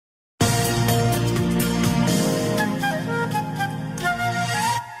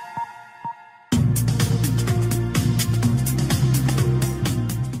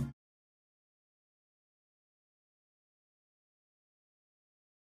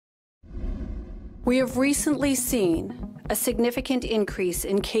We have recently seen a significant increase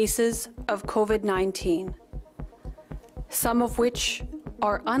in cases of COVID-19, some of which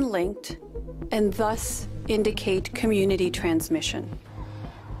are unlinked and thus indicate community transmission.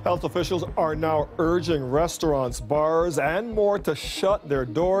 Health officials are now urging restaurants, bars, and more to shut their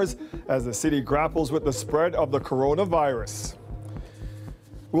doors as the city grapples with the spread of the coronavirus.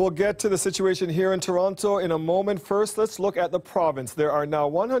 We'll get to the situation here in Toronto in a moment. First, let's look at the province. There are now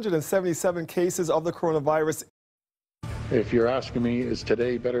 177 cases of the coronavirus. If you're asking me, is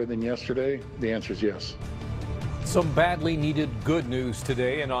today better than yesterday? The answer is yes. Some badly needed good news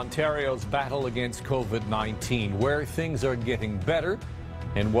today in Ontario's battle against COVID-19, where things are getting better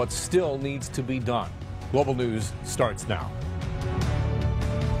and what still needs to be done. Global News starts now.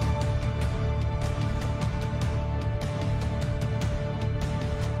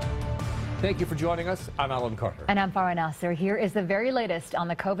 Thank you for joining us. I'm Alan Carter. And I'm Farah Nasser. Here is the very latest on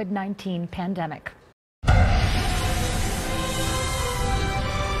the COVID-19 pandemic.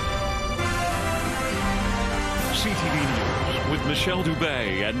 CTV News with Michelle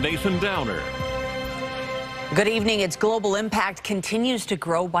Dubé and Nathan Downer. Good evening. Its global impact continues to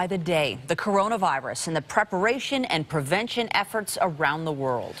grow by the day. The coronavirus and the preparation and prevention efforts around the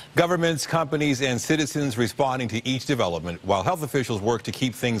world. Governments, companies, and citizens responding to each development while health officials work to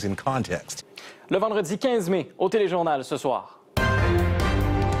keep things in context. Le vendredi 15 mai, au Téléjournal ce soir.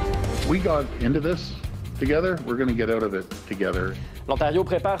 We got into this together. We're going to get out of it together. L'Ontario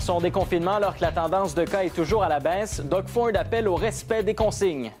prépare son déconfinement alors que la tendance de cas est toujours à la baisse. Doug Ford appelle au respect des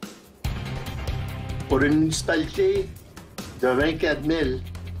consignes. Pour une municipalité de 24 000,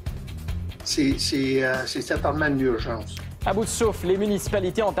 c'est certainement une urgence. À bout de souffle, les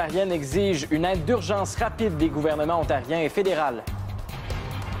municipalités ontariennes exigent une aide d'urgence rapide des gouvernements ontariens et fédéral.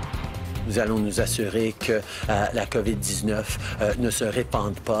 Nous allons nous assurer que la COVID-19 ne se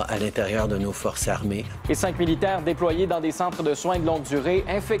répande pas à l'intérieur de nos forces armées. Et 5 militaires déployés dans des centres de soins de longue durée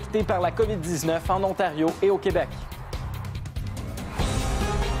infectés par la COVID-19 en Ontario et au Québec.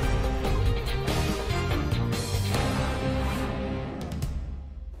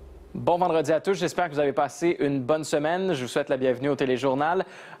 Bon vendredi à tous, j'espère que vous avez passé une bonne semaine. Je vous souhaite la bienvenue au Téléjournal.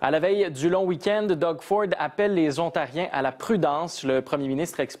 À la veille du long week-end, Doug Ford appelle les Ontariens à la prudence. Le premier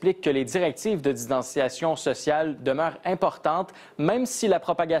ministre explique que les directives de distanciation sociale demeurent importantes, même si la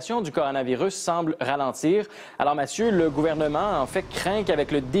propagation du coronavirus semble ralentir. Alors Mathieu, le gouvernement en fait craint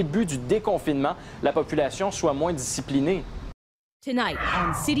qu'avec le début du déconfinement, la population soit moins disciplinée. Tonight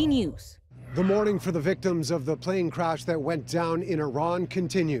on City News. The mourning for the victims of the plane crash that went down in Iran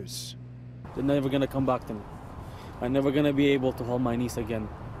continues. They're never going to come back to me. I'm never going to be able to hold my niece again.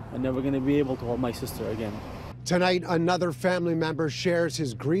 I'm never going to be able to hold my sister again. Tonight, another family member shares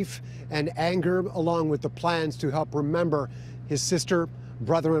his grief and anger along with the plans to help remember his sister,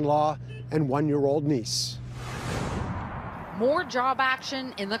 brother-in-law, and one-year-old niece. More job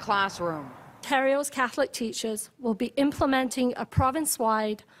action in the classroom. Ontario's Catholic teachers will be implementing a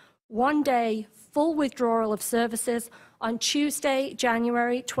province-wide one-day full withdrawal of services on Tuesday,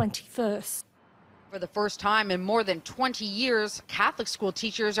 January 21st. For the first time in more than 20 years, Catholic school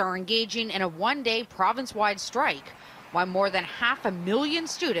teachers are engaging in a one-day province-wide strike, while more than 500,000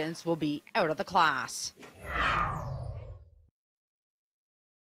 students will be out of the class.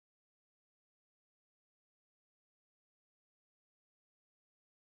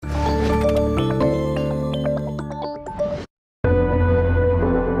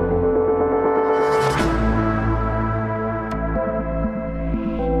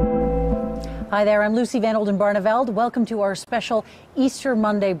 Hi there, I'm Lucy Van Olden-Barneveld. Welcome to our special Easter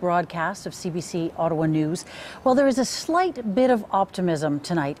Monday broadcast of CBC Ottawa News. Well, there is a slight bit of optimism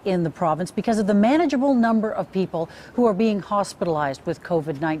tonight in the province because of the manageable number of people who are being hospitalized with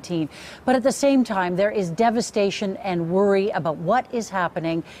COVID-19. But at the same time, there is devastation and worry about what is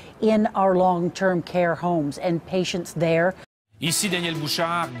happening in our long-term care homes and patients there. Ici Daniel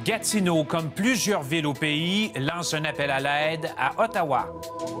Bouchard, Gatineau, comme plusieurs villes au pays, lance un appel à l'aide à Ottawa.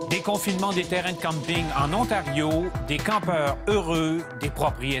 Déconfinement des terrains de camping en Ontario, des campeurs heureux, des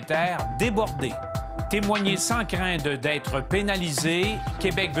propriétaires débordés. Témoigner sans crainte d'être pénalisé,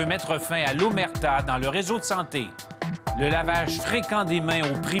 Québec veut mettre fin à l'omerta dans le réseau de santé. Le lavage fréquent des mains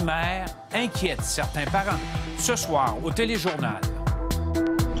aux primaires inquiète certains parents. Ce soir, au Téléjournal.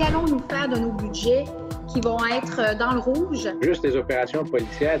 Qu'allons-nous faire de nos budgets qui vont être dans le rouge? Juste les opérations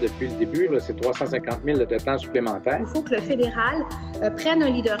policières depuis le début, c'est 350 000 de temps supplémentaire. Il faut que le fédéral prenne un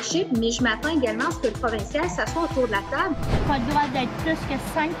leadership, mais je m'attends également à ce que le provincial s'assoie autour de la table. Pas le droit d'être plus que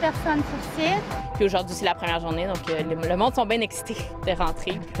 5 personnes sur site. Puis aujourd'hui, c'est la première journée, donc le monde sont bien excités de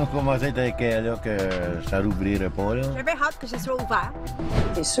rentrer. On commençait à être là que ça rouvrirait pas. J'avais hâte que ce soit ouvert.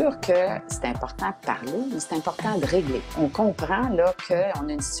 C'est sûr que c'est important de parler, mais c'est important de régler. On comprend là qu'on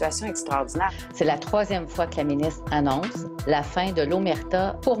a une situation extraordinaire. C'est la 3e fois que la ministre annonce la fin de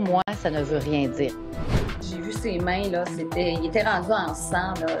l'omerta. Pour moi, ça ne veut rien dire. J'ai vu ses mains, là, il était rendu en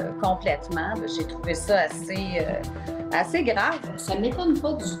sang là, complètement. J'ai trouvé ça assez grave. Ça ne m'étonne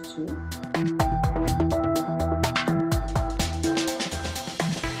pas du tout.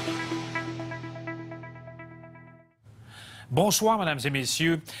 Bonsoir, mesdames et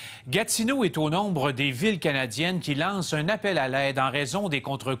messieurs. Gatineau est au nombre des villes canadiennes qui lancent un appel à l'aide en raison des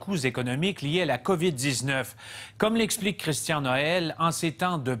contre-coups économiques liés à la COVID-19. Comme l'explique Christian Noël, en ces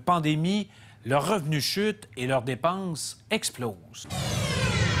temps de pandémie, leurs revenus chutent et leurs dépenses explosent.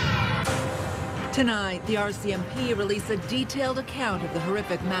 Tonight, the RCMP released a detailed account of the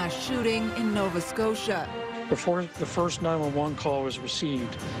horrific mass shooting in Nova Scotia. Before the first 911 call was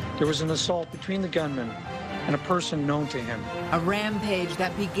received, there was an assault between the gunmen and a person known to him. A rampage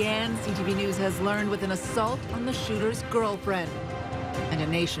that began, CTV News has learned, with an assault on the shooter's girlfriend. And a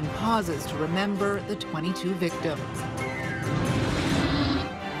nation pauses to remember the 22 victims.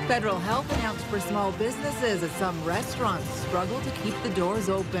 Federal help announced for small businesses as some restaurants struggle to keep the doors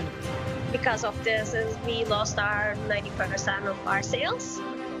open. Because of this, we lost our 90% of our sales.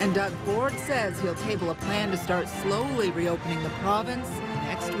 And Doug Ford says he'll table a plan to start slowly reopening the province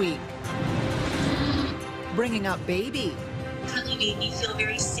next week. Bringing up baby. Definitely made me feel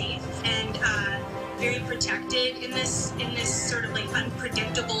very safe and very protected in this sort of like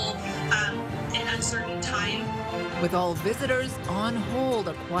unpredictable and uncertain time. With all visitors on hold,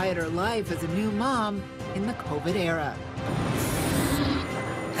 a quieter life as a new mom in the COVID era.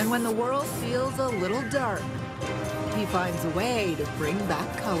 And when the world feels a little dark, he finds a way to bring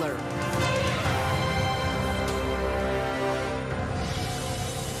back color.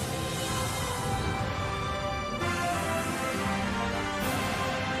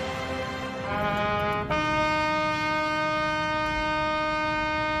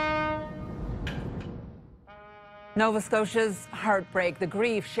 Nova Scotia's heartbreak, the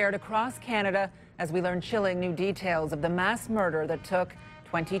grief shared across Canada as we learn chilling new details of the mass murder that took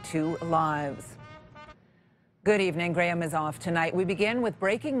 22 lives. Good evening. Graham is off tonight. We begin with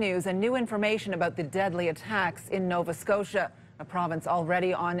breaking news and new information about the deadly attacks in Nova Scotia, a province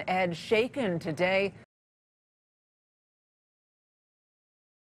already on edge, shaken today.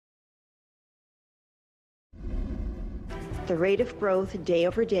 The rate of growth day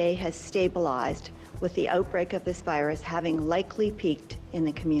over day has stabilized, with the outbreak of this virus having likely peaked in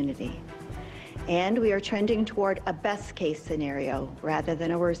the community. And we are trending toward a best case scenario rather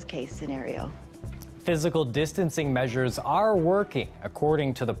than a worst case scenario. Physical distancing measures are working,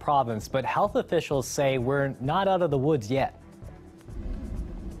 according to the province, but health officials say we're not out of the woods yet.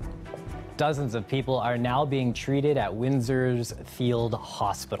 Dozens of people are now being treated at Windsor's Field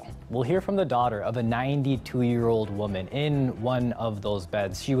Hospital. We'll hear from the daughter of a 92-year-old woman in one of those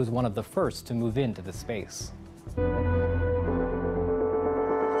beds. She was one of the first to move into the space.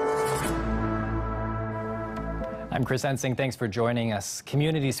 I'm Chris Ensing. Thanks for joining us.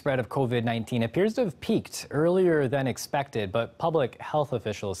 Community spread of COVID-19 appears to have peaked earlier than expected, but public health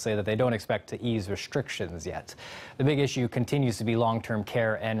officials say that they don't expect to ease restrictions yet. The big issue continues to be long-term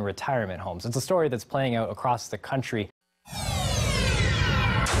care and retirement homes. It's a story that's playing out across the country.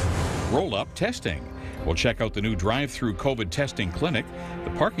 Roll-up testing. We'll check out the new drive-through COVID testing clinic.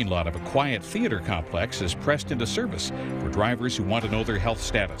 The parking lot of a quiet theater complex is pressed into service for drivers who want to know their health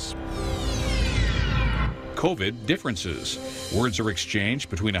status. COVID differences. Words are exchanged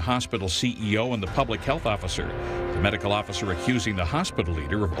between a hospital CEO and the public health officer. The medical officer accusing the hospital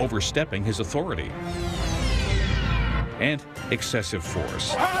leader of overstepping his authority. And excessive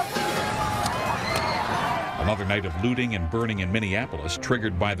force. Another night of looting and burning in Minneapolis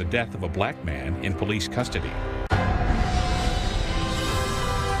triggered by the death of a black man in police custody.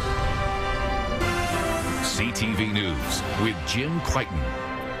 CTV News with Jim Crichton.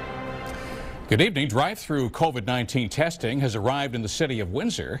 Good evening. Drive-through COVID-19 testing has arrived in the city of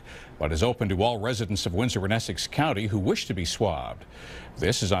Windsor, but is open to all residents of Windsor and Essex County who wish to be swabbed.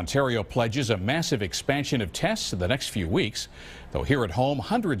 This as Ontario pledges a massive expansion of tests in the next few weeks, though here at home,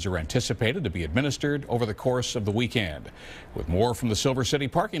 hundreds are anticipated to be administered over the course of the weekend. With more from the Silver City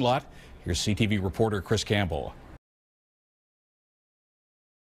parking lot, here's CTV reporter Chris Campbell.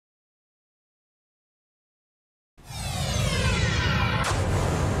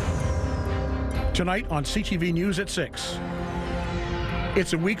 Tonight on CTV News at 6.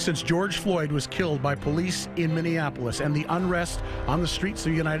 It's a week since George Floyd was killed by police in Minneapolis, and the unrest on the streets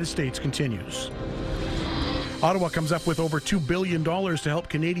of the United States continues. Ottawa comes up with over $2 billion to help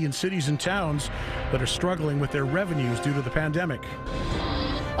Canadian cities and towns that are struggling with their revenues due to the pandemic.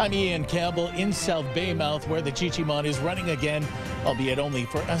 I'm Ian Campbell in South Baymouth, where the Chi-Chi-Mon is running again, albeit only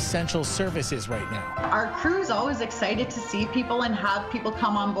for essential services right now. Our crew is always excited to see people and have people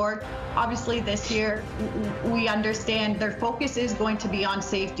come on board. Obviously this year, we understand their focus is going to be on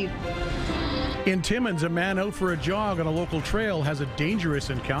safety. In Timmins, a man out for a jog on a local trail has a dangerous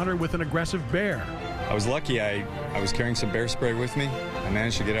encounter with an aggressive bear. I was lucky. I was carrying some bear spray with me. I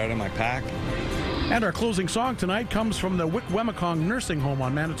managed to get out of my pack. And our closing song tonight comes from the Wikwemikong Nursing Home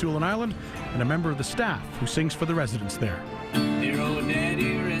on Manitoulin Island and a member of the staff who sings for the residents there. Dear old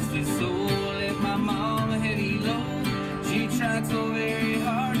daddy, rest his soul, left my mom a heavy load. She tried so very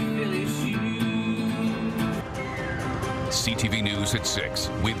hard to fill his shoes. CTV News at 6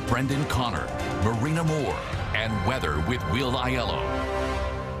 with Brendan Connor, Marina Moore, and weather with Will Aiello.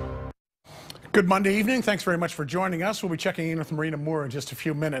 Good Monday evening. Thanks very much for joining us. We'll be checking in with Marina Moore in just a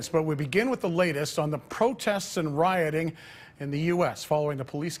few minutes, but we begin with the latest on the protests and rioting in the U.S. following the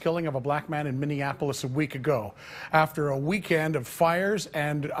police killing of a black man in Minneapolis a week ago. After a weekend of fires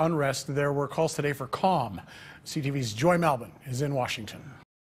and unrest, there were calls today for calm. CTV's Joy Melvin is in Washington.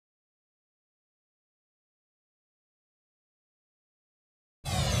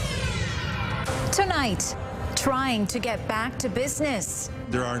 Tonight, trying to get back to business.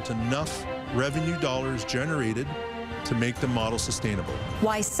 There aren't enough revenue dollars generated to make the model sustainable.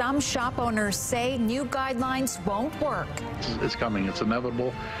 Why some shop owners say new guidelines won't work. It's coming. It's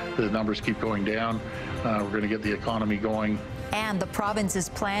inevitable. The numbers keep going down. We're going to get the economy going. And the province's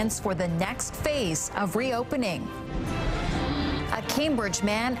plans for the next phase of reopening. A Cambridge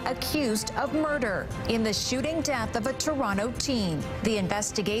man accused of murder in the shooting death of a Toronto teen. The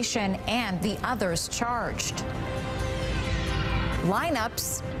investigation and the others charged.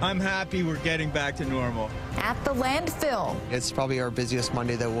 Lineups. I'm happy we're getting back to normal. At the landfill. It's probably our busiest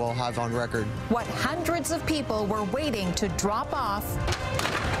Monday that we'll have on record. What hundreds of people were waiting to drop off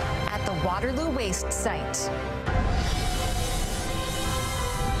at the Waterloo waste site.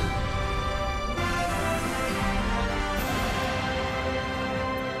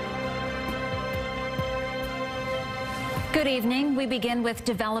 Good evening. We begin with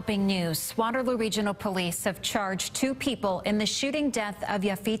developing news. Waterloo Regional Police have charged 2 people in the shooting death of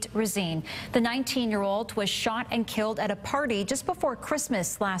Yafit Razin. The 19-year-old was shot and killed at a party just before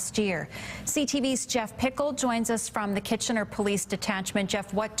Christmas last year. CTV's Jeff Pickle joins us from the Kitchener Police Detachment.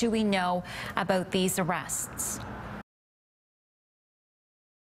 Jeff, what do we know about these arrests?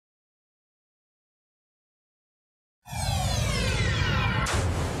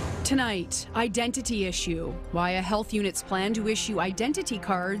 Tonight, identity issue. Why a health unit's plan to issue identity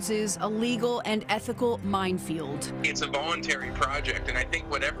cards is a legal and ethical minefield. It's a voluntary project, and I think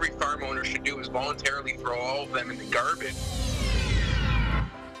what every farm owner should do is voluntarily throw all of them in the garbage.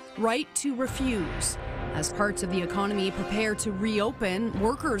 Right to refuse. As parts of the economy prepare to reopen,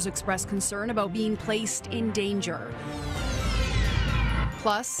 workers express concern about being placed in danger.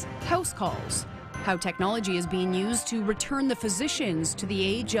 Plus, house calls. How technology is being used to return the physicians to the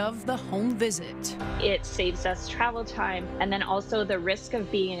age of the home visit. It saves us travel time, and then also the risk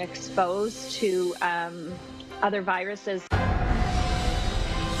of being exposed to other viruses.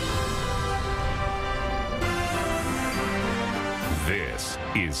 This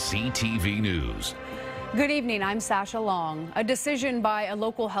is CTV News. Good evening, I'm Sasha Long. A decision by a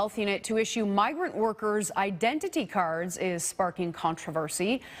local health unit to issue migrant workers identity cards is sparking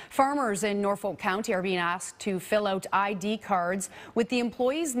controversy. Farmers in Norfolk County are being asked to fill out ID cards with the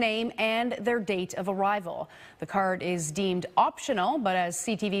employee's name and their date of arrival. The card is deemed optional, but as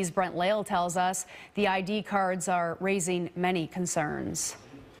CTV's Brent Lale tells us, the ID cards are raising many concerns.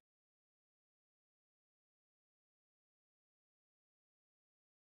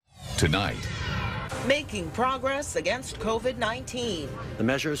 Tonight, making progress against COVID-19. The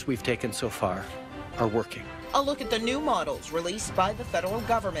measures we've taken so far are working. A look at the new models released by the federal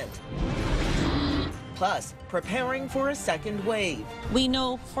government. Plus, preparing for a second wave. We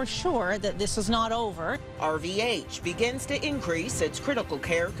know for sure that this is not over. RVH begins to increase its critical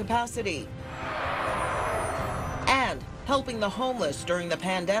care capacity. And helping the homeless during the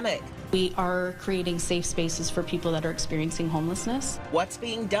pandemic. We are creating safe spaces for people that are experiencing homelessness. What's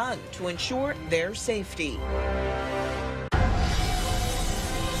being done to ensure their safety?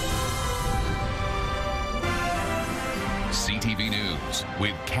 CTV News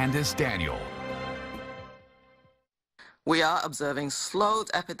with Candace Daniel. We are observing slowed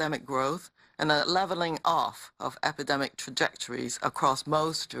epidemic growth and a leveling off of epidemic trajectories across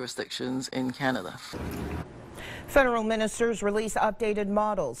most jurisdictions in Canada. Federal ministers release updated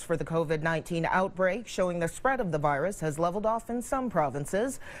models for the COVID-19 outbreak, showing the spread of the virus has leveled off in some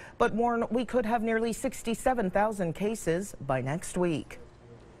provinces, but warn we could have nearly 67,000 cases by next week.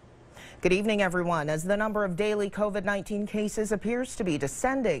 Good evening, everyone. As the number of daily COVID-19 cases appears to be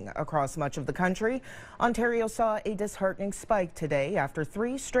descending across much of the country, Ontario saw a disheartening spike today after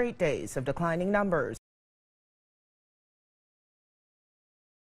 3 straight days of declining numbers.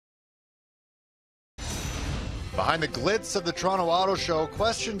 Behind the glitz of the Toronto Auto Show,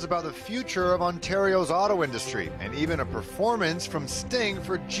 questions about the future of Ontario's auto industry, and even a performance from Sting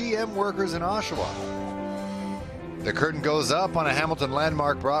for GM workers in Oshawa. The curtain goes up on a Hamilton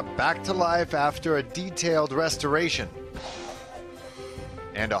landmark brought back to life after a detailed restoration.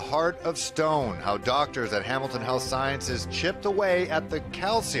 And a heart of stone, how doctors at Hamilton Health Sciences chipped away at the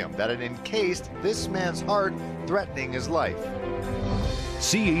calcium that had encased this man's heart, threatening his life.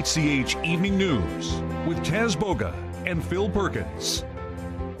 CHCH Evening News with Taz Boga and Phil Perkins.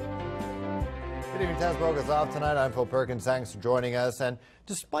 Good evening, Taz Boga's off tonight. I'm Phil Perkins. Thanks for joining us. And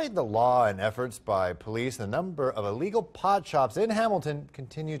despite the law and efforts by police, the number of illegal pot shops in Hamilton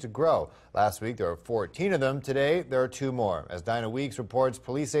continue to grow. Last week, there were 14 of them. Today, there are 2 more. As Dinah Weeks reports,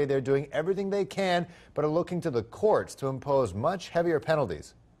 police say they're doing everything they can, but are looking to the courts to impose much heavier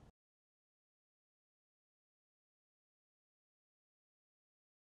penalties.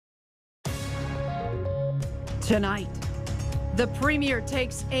 Tonight, the Premier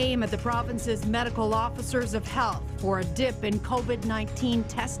takes aim at the province's medical officers of health for a dip in COVID-19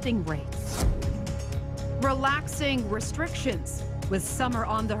 testing rates. Relaxing restrictions. With summer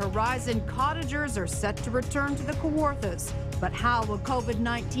on the horizon, cottagers are set to return to the Kawarthas. But how will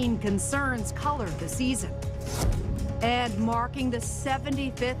COVID-19 concerns color the season? And marking the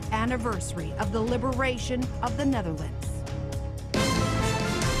 75th anniversary of the liberation of the Netherlands.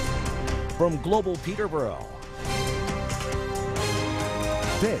 From Global Peterborough,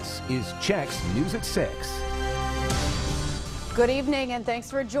 this is CHEX News at 6. Good evening and thanks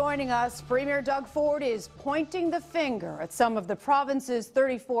for joining us. Premier Doug Ford is pointing the finger at some of the province's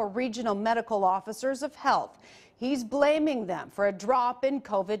 34 regional medical officers of health. He's blaming them for a drop in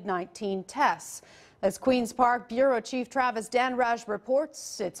COVID-19 tests. As Queen's Park Bureau Chief Travis Danraj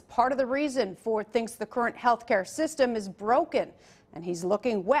reports, it's part of the reason Ford thinks the current healthcare system is broken, and he's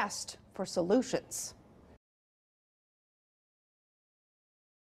looking west for solutions.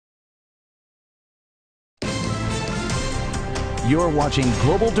 You're watching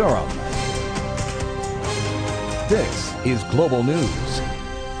Global Durham. This is Global News.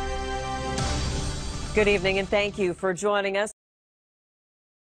 Good evening and thank you for joining us.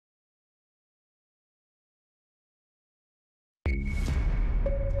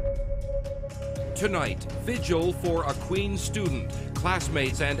 Tonight, vigil for a Queen student.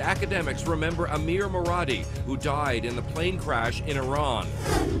 Classmates and academics remember Amir Moradi, who died in the plane crash in Iran.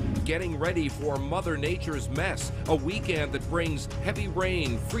 Getting ready for Mother Nature's mess, a weekend that brings heavy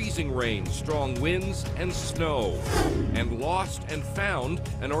rain, freezing rain, strong winds, and snow. And Lost and Found,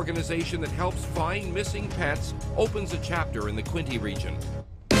 an organization that helps find missing pets, opens a chapter in the Quinte region.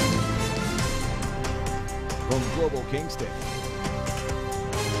 From Global Kingston,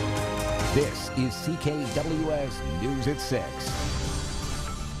 this is CKWS News at 6.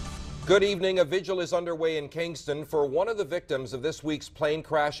 Good evening. A vigil is underway in Kingston for one of the victims of this week's plane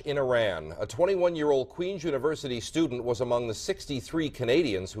crash in Iran. A 21-year-old Queen's University student was among the 63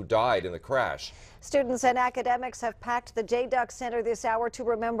 Canadians who died in the crash. Students and academics have packed the J. Duck Center this hour to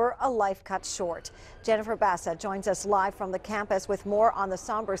remember a life cut short. Jennifer Bassett joins us live from the campus with more on the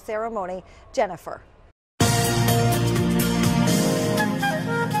somber ceremony. Jennifer.